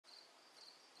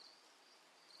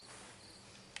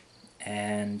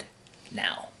And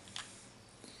now.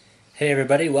 Hey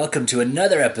everybody, welcome to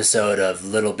another episode of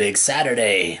Little Big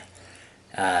Saturday.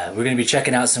 We're going to be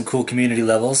checking out some cool community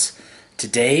levels.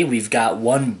 Today we've got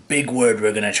one big word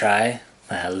we're going to try.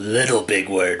 A little big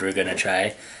word we're going to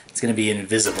try. It's going to be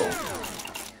invisible.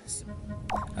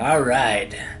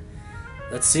 Alright.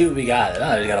 Let's see what we got.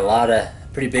 Oh, we got a lot of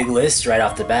pretty big lists right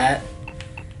off the bat.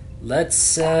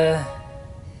 Let's, you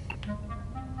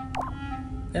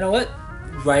know what?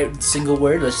 Right, single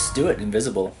word, let's just do it.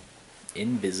 Invisible.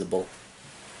 Invisible.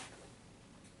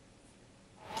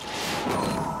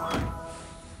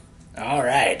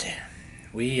 Alright.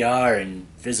 We are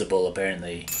invisible,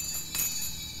 apparently.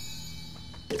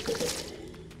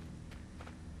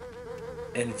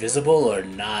 Invisible or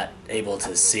not able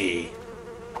to see?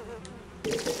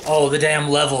 Oh, the damn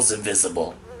level's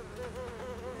invisible.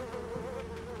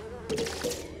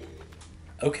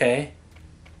 Okay.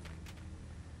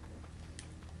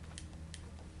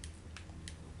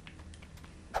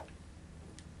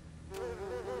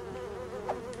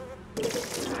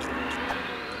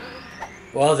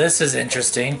 Well, this is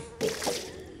interesting.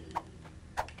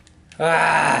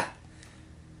 Ah!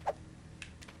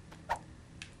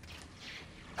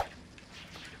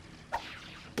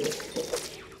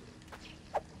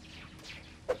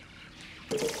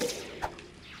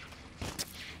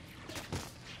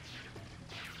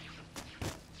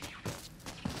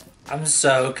 I'm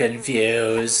so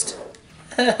confused.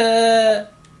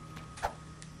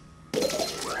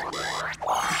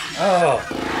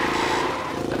 Oh.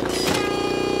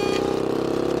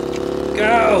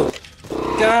 Go!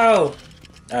 Go!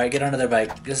 Alright, get on another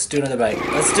bike. Let's do another bike.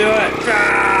 Let's do it!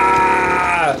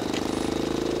 Ah!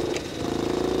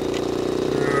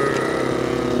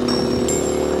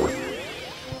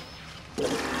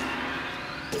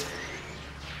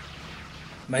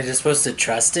 Am I just supposed to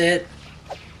trust it?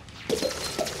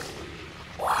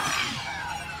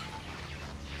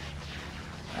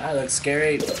 That looks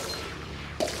scary.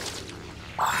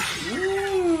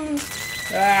 Woo!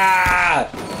 Ah!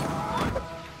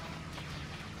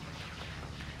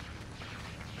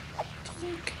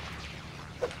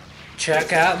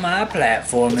 Check out my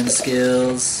platforming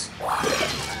skills.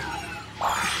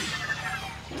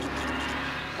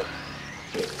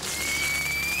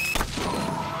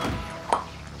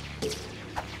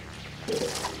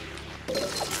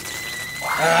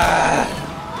 Ah!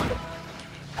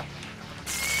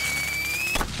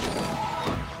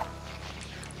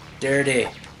 Dirty.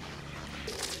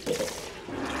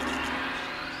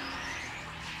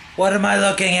 What am I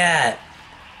looking at?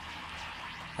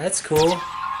 That's cool.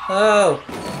 Oh!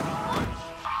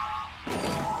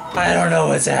 I don't know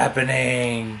what's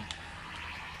happening.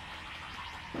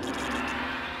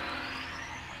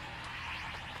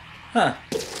 Huh.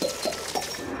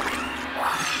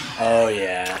 Oh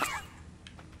yeah.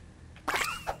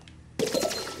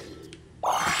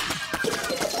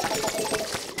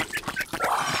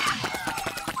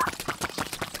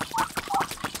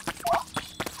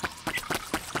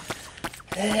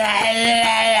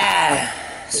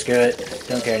 Screw it.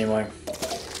 Don't care anymore.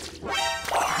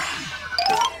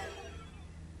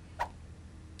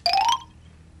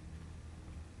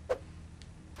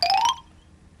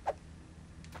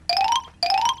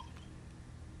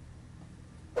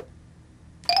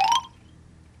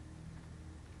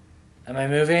 Am I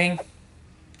moving?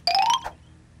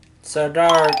 It's so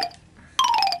dark.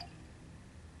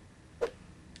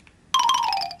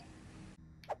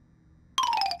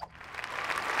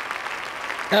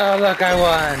 Oh, look, I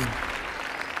won!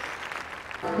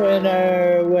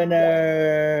 Winner,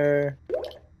 winner!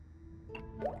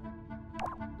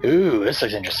 Ooh, this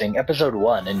looks interesting. Episode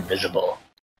 1, Invisible.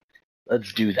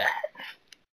 Let's do that.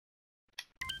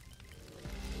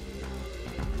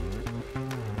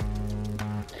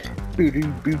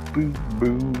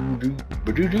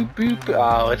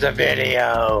 Oh, it's a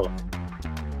video!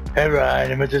 Hey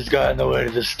Ryan, I just got on the way to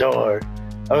the store.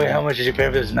 Okay, how much did you pay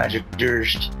for this magic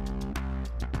durst?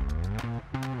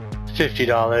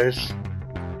 $50.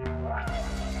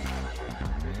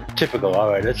 Typical.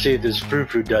 Alright, let's see if this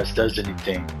frou-frou dust does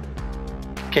anything.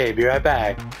 Okay, be right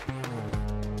back.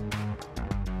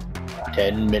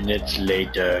 10 minutes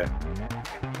later.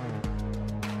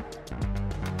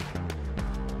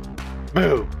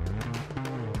 Boo!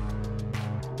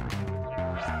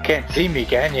 Can't see me,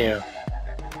 can you?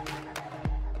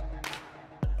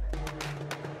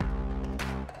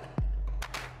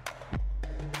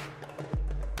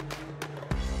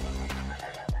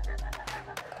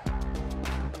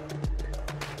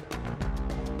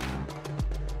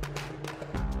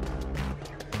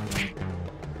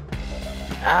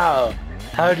 Ow!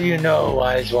 How do you know,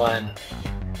 wise one?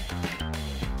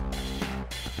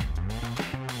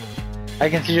 I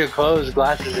can see your clothes,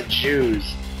 glasses, and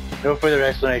shoes. No further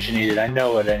explanation needed. I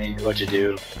know what to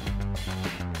do.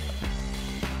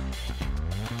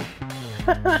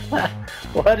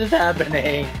 What is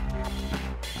happening?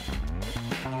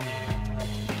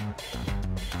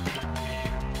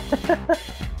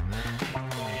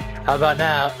 How about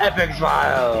now? Epic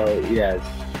smile! Yes.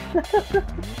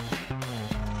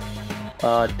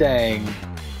 Oh, dang.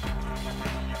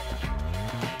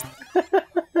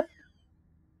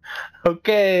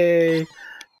 Okay,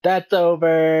 that's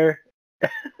over.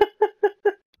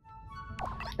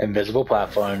 Invisible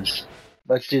platforms.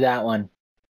 Let's do that one.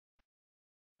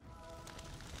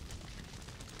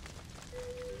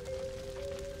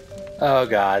 Oh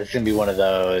god, it's gonna be one of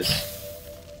those.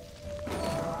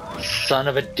 Son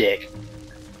of a dick.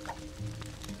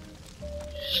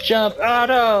 Just jump! Oh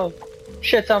no!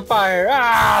 Shit's on fire!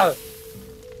 Ah!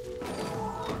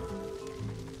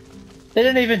 They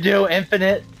didn't even do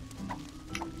infinite.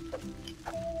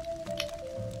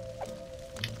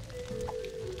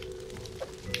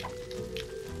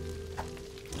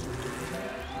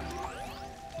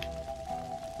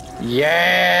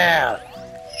 Yeah!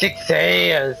 6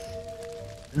 A's!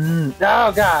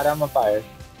 Oh god, I'm on fire.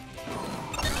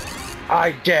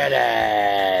 I did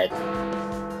it!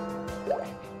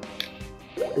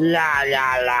 La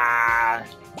la la!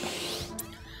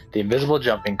 The invisible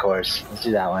jumping course. Let's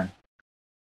do that one.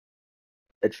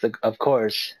 It's the, of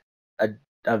course,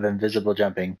 of invisible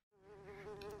jumping.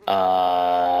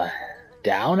 Down,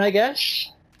 I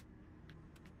guess?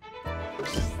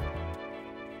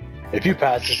 If you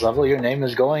pass this level, your name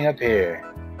is going up here.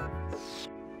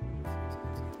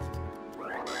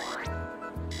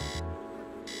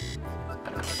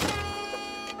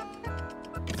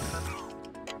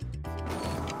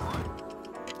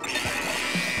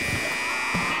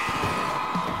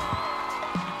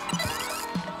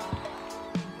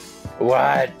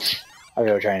 What?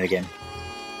 Okay, we're trying it again.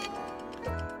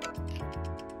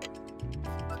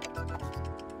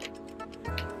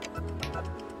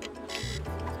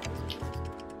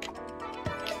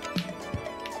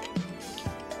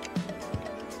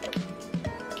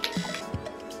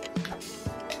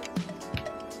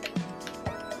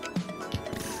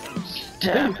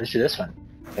 Damn, let's do this one.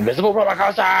 Invisible roller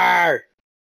coaster!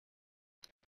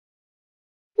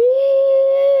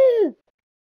 Woo!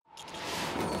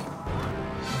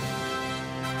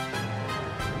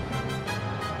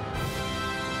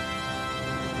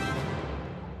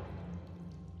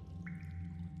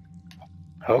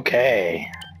 Okay.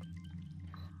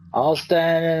 I'll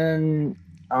stand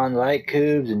on light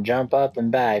cubes and jump up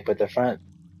and back, but the front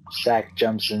sack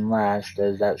jumps in last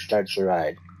as that starts the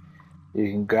ride. You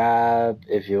can grab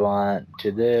if you want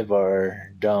to live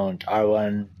or don't.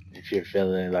 R1 if you're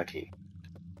feeling lucky.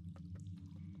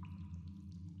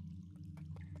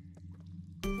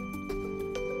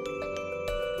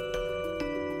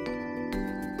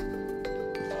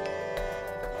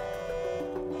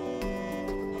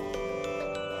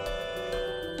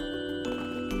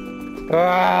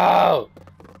 Oh!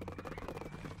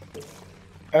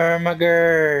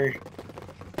 Ermagerd!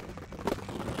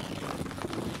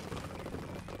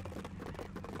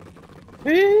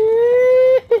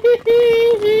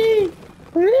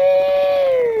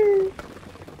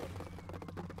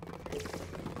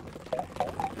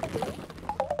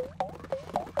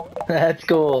 That's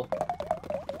cool.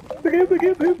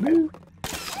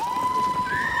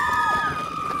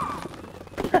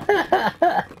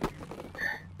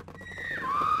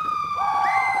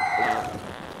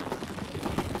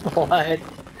 What?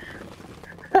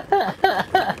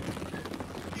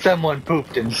 Someone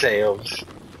pooped in sales.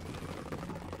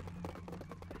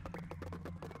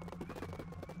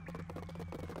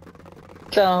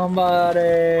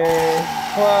 Somebody!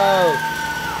 Whoa!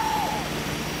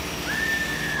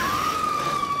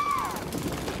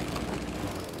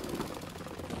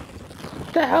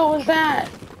 What the hell was that?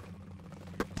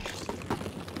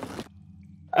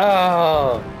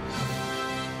 Oh!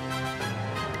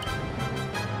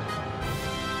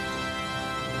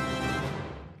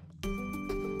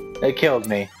 They killed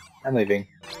me. I'm leaving.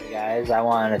 Hey guys, I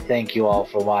want to thank you all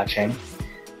for watching.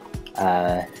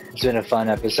 It's been a fun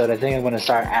episode. I think I'm going to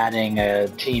start adding a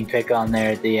team pick on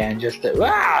there at the end just to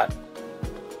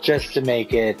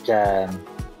make it so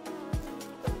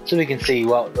we can see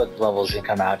what levels can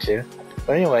come out to.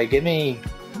 But anyway,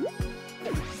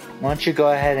 why don't you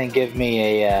go ahead and give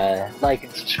me a like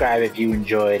and subscribe if you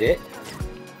enjoyed it.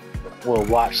 We'll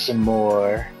watch some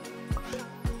more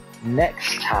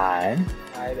next time.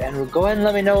 And go ahead and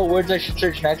let me know what words I should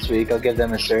search next week. I'll give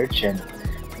them a search and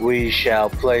we shall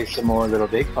play some more Little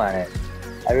Big Planet.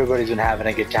 Everybody's been having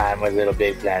a good time with Little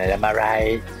Big Planet. Am I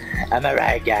right? Am I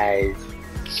right, guys?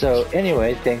 So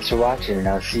anyway, thanks for watching, and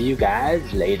I'll see you guys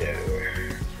later.